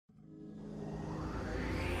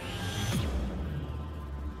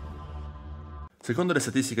Secondo le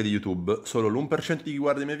statistiche di YouTube, solo l'1% di chi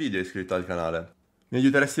guarda i miei video è iscritto al canale. Mi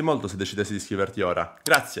aiuteresti molto se decidessi di iscriverti ora.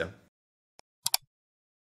 Grazie!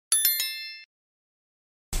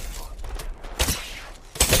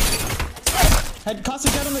 Head, cost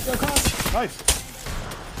of gentleman, cost! Nice!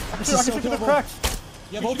 This is so the horrible. cracks!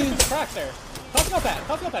 You have ulti? The cracks there. Toss him out that,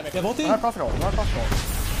 toss him out that, Mick. You have ulti? Not cross goal, not cross goal.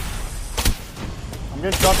 I'm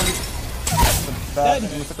getting shot from the back.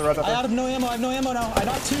 I have no ammo now. I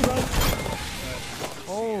got 2, bro.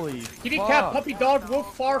 Holy Kitty cat, puppy dog,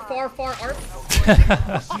 wolf, far, art.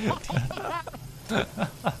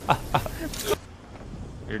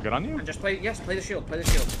 You're good on you? And just play the shield,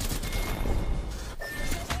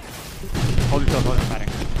 Hold yourself, hold your padding.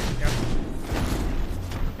 Yeah.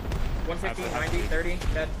 150, 90, 30,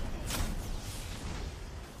 dead.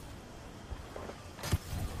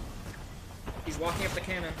 He's walking up the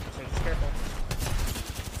cannon, so just careful.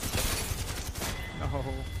 No.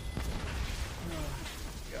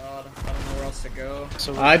 God, I don't know where else to go.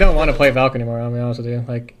 I don't want to play Valk anymore. I'll be honest with you.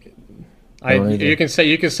 Like, you can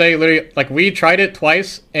say literally, like, we tried it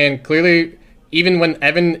twice, and clearly, even when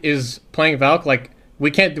Evan is playing Valk, like,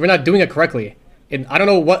 we're not doing it correctly. And I don't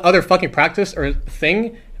know what other fucking practice or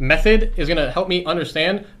method is gonna help me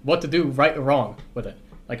understand what to do right or wrong with it.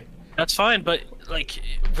 Like, that's fine, but like,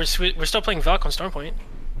 we're still playing Valk on Stormpoint.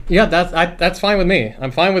 yeah, that's fine with me.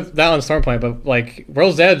 I'm fine with that on Stormpoint, but like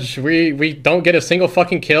World's Edge, we don't get a single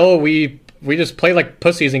fucking kill. We just play like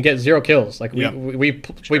pussies and get 0 kills. Like we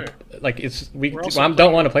like I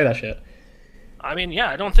don't want to play that shit. I mean, yeah,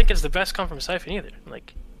 I don't think it's the best come from Siphon either.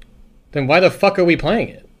 Like, then why the fuck are we playing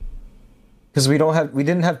it? Because we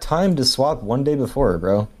didn't have time to swap one day before,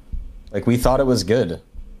 bro. Like, we thought it was good.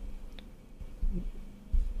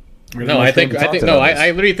 No, I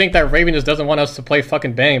literally think that Raven just doesn't want us to play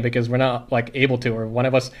fucking Bang because we're not like able to, or one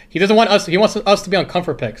of us. He doesn't want us. He wants us to be on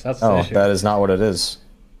comfort picks. That's the issue. That is not what it is.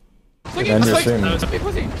 Dead! Dead!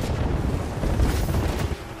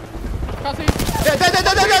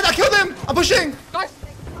 I killed him! I'm pushing! Nice!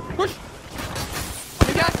 Push!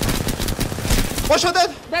 He's dead! One shot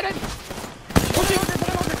dead! Dead!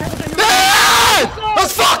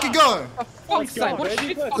 Let's fucking go! Let's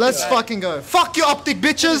Let's fucking go. Fuck you, Optic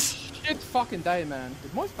bitches! Shit fucking day, man.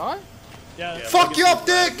 Did Moist die? yeah, Fuck you,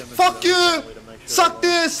 Optic! Fuck you! Suck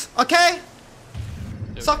this! Okay?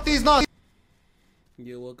 Suck these nuts! い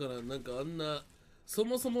や、わからん。なんかあんな、そ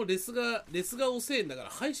もそもレスが遅えんだから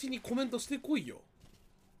配信にコメントしてこいよ。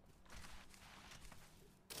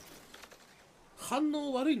反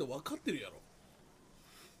応悪いの分かってるやろ。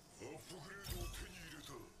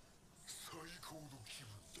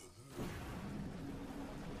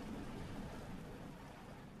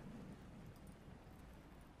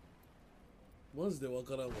マジで分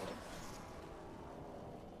からんわ。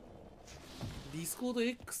ディスコード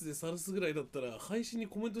X で晒すぐらいだったら配信に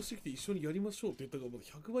コメントしてきて一緒にやりましょうって言ったからまだ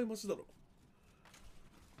100倍マシだろ。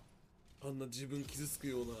あんな自分傷つく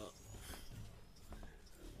ような、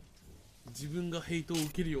自分がヘイトを受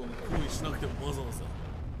けるような行為しなくてもわざわざ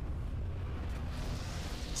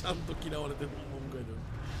ちゃんと嫌われてる今回で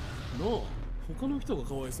なあ、他の人が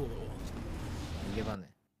かわいそうだわ。逃げ場ね。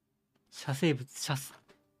遮生物、遮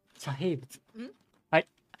蔽物。はい。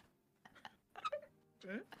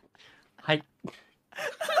はい。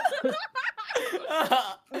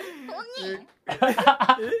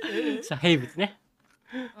遮蔽物ね。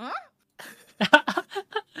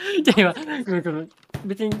じゃ今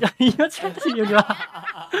別に今ちゃったより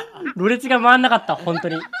はろれつが回んなかった本当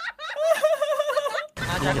に。あ、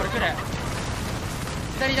じゃあこれ来る。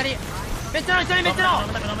左めっちゃの左めっちゃ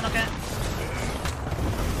の。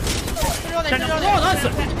ナイス。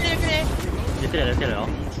出てるよ。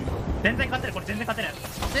全然勝ってる、これ全然勝ってる。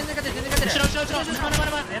後ろ、や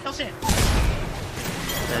ってほしい。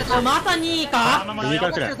あ、また2位か。右か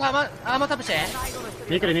ら来る。アーマータップして。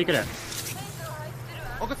右来る。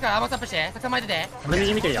奥からアーマータップして。たくさん前出て。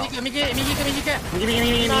右見てるよ。右行く。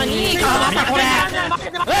右。まあ2位か。またこれ。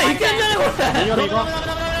いけんじゃねこれ。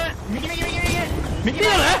右。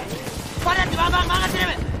バレって曲がってる。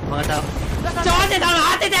曲がった。当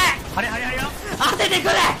てて。あれよ。当ててく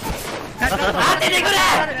れ。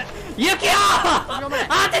ユキオ当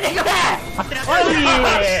ててくれ。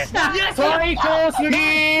最高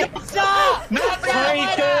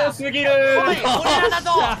すぎる。俺らだぞ。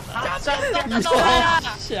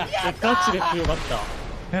ガチで強かっ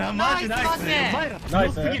た。マジナイスね。ナイ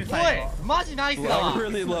ス。マジナイスだ。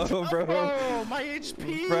Really low, bro. Oh, my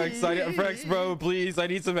HP. Frex, bro, please. I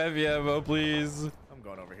need some heavy ammo, please. I'm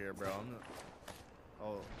going over here, bro.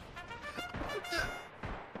 Oh.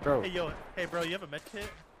 Bro. Hey, bro, you have a med kit?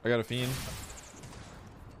 I got a fiend.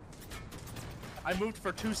 I moved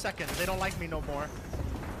for 2 seconds. They don't like me no more.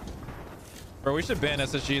 Bro, we should ban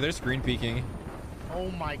SSG. They're screen peeking. Oh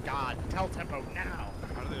my god. Tell Tempo now.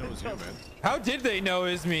 How did they know it was you, man? How did they know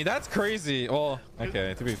it was me? That's crazy. Well,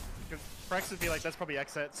 okay. To be... Frex would be like, that's probably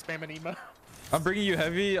exit. Spam an emo. I'm bringing you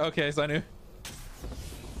heavy. Okay, so I knew.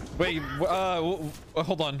 Wait,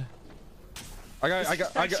 hold on. I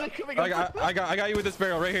got you with this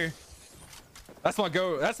barrel right here. That's my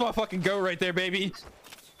go. That's my fucking go right there, baby.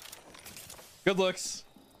 Good looks.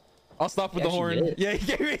 I'll stop with the horn. Did. Yeah, he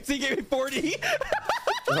gave me 40.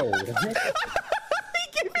 Oh. He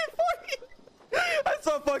gave me 40. That's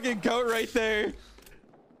my fucking coat right there.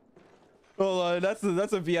 Hold on,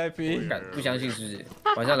 that's a VIP. 不相信是不是？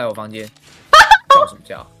晚上来我房间叫什么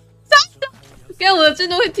叫？给我真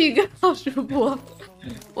的会提个好舒服，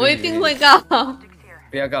我一定会告。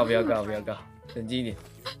不要告，不要告，不要告，冷静一点。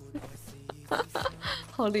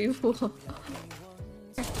好离谱。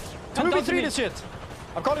2v3 this shit.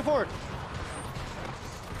 I'm calling forward.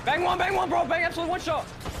 Bang one, bro. Bang absolute one shot.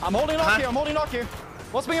 I'm holding knock here. I'm holding knock here.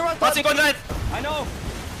 What's being right? What's he going right? I know.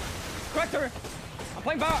 Corrector. I'm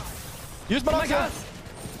playing back. Use my knock.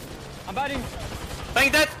 I'm biting.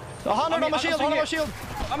 Bang dead. 100 on my shield. 100 on my shield.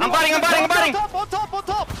 I'm biting. On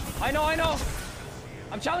top. I know.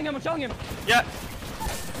 I'm challenging him. Yeah.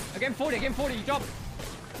 I gave him 40. You drop.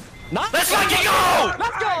 Nice. Let's fucking go!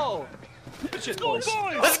 Let's go! Good shit, boys.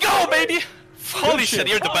 Let's go, baby! Holy shit,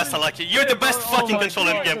 you're the best, I like you. You're the best fucking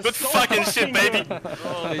controller in the game. Good fucking shit, baby.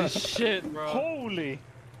 Holy shit, bro. Holy.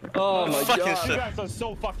 Oh my fucking god. shit. You guys are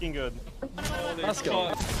so fucking good. Let's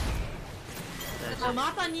go.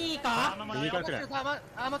 また2位かアーマー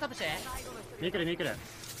タップして右来る。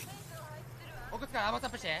奥からアーマータッ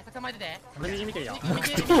プして捕まえてて右見てるよ。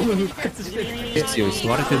強い、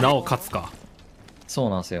座れてなお勝つか。そう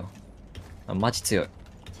なんですよ。マジ強い。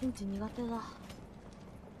チンチン苦手だ。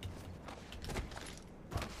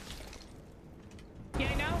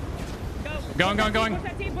Going.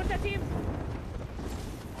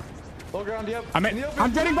 Low ground, yep. I'm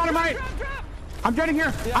jetting bottom right. I'm jetting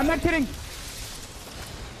here. I'm not kidding.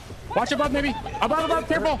 Watch above, maybe. Above.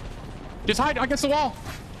 Careful. Just hide against the wall.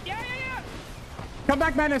 Yeah. Come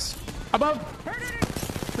back, Madness. Above.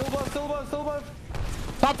 Still above.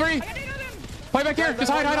 Top 3. Play back here.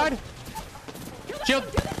 Just hide. Shield.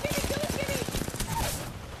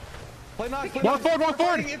 Play knock. Walk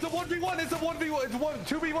forward. It's a 1v1. It's a 1v1. It's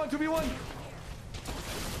 2v1.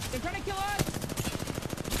 They're trying to kill us.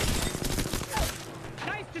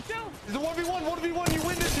 Nice, just chill. It's a 1v1. You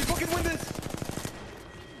win this. You fucking win this.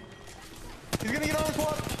 He's gonna get on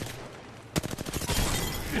swap.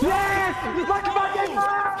 Yes! He's like a fucking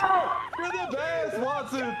You're the best,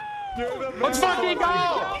 Watson. You're the best. Let's fucking go!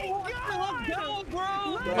 Let's go,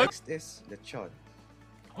 bro. Next is the chod.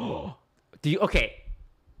 Do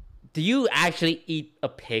you actually eat a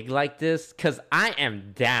pig like this? Cause I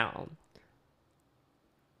am down.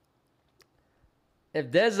 If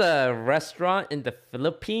there's a restaurant in the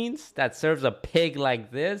Philippines that serves a pig like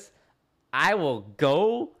this, I will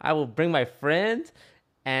go. I will bring my friends.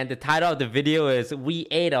 And the title of the video is "We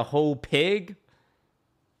Ate a Whole Pig."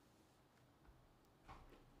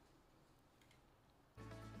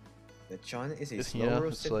 The chon is a slow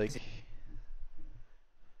roasted.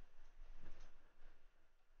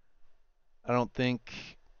 I don't think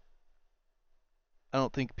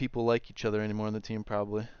people like each other anymore on the team,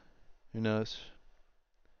 probably. Who knows?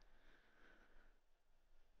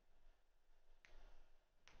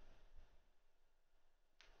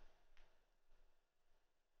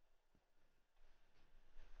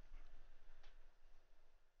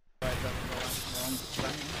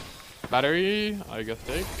 Battery, I guess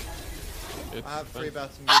take. I have 3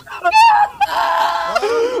 bats.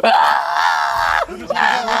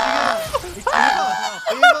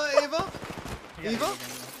 Eva?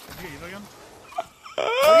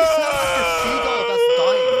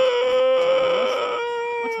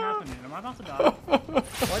 What's happening? Am I about to die?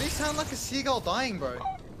 Why do you sound like a seagull dying, bro?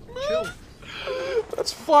 Chill.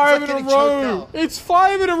 That's 5 in a row! It's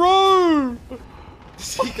 5 in a row! The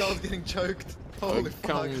seagull's getting choked. Holy fuck.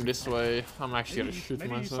 Coming this way. I'm actually gonna shoot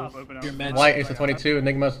myself. White is a 22,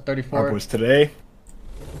 Enigma's a 34. Boys, today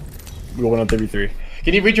we will win on 33.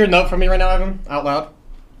 Can you read your note for me right now, Evan? Out loud?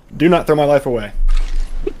 Do not throw my life away.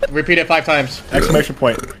 Repeat it 5 times. Exclamation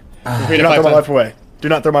point. Repeat Do it not 5 throw my times. life away. Do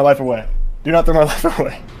not throw my life away. Do not throw my life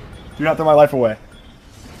away. Do not throw my life away.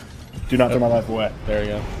 Do not throw my life away. There you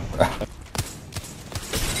go.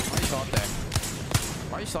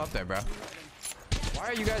 Why are you still up there, bro? Why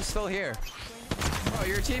are you guys still here? Bro,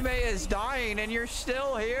 your teammate is dying and you're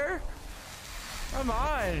still here? Come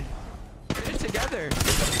on. Get it together.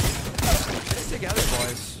 Get it together,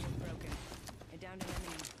 boys.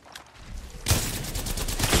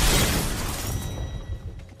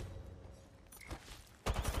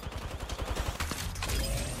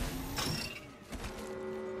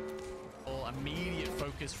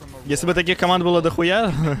 Если бы таких команд было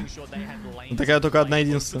дохуя, такая только одна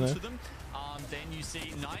единственная.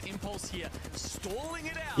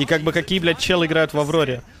 И как бы какие, блядь, челы играют в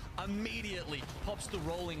Авроре?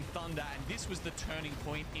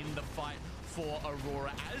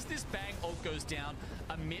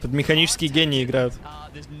 Тут механические гении играют.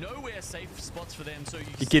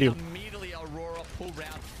 И Кирилл.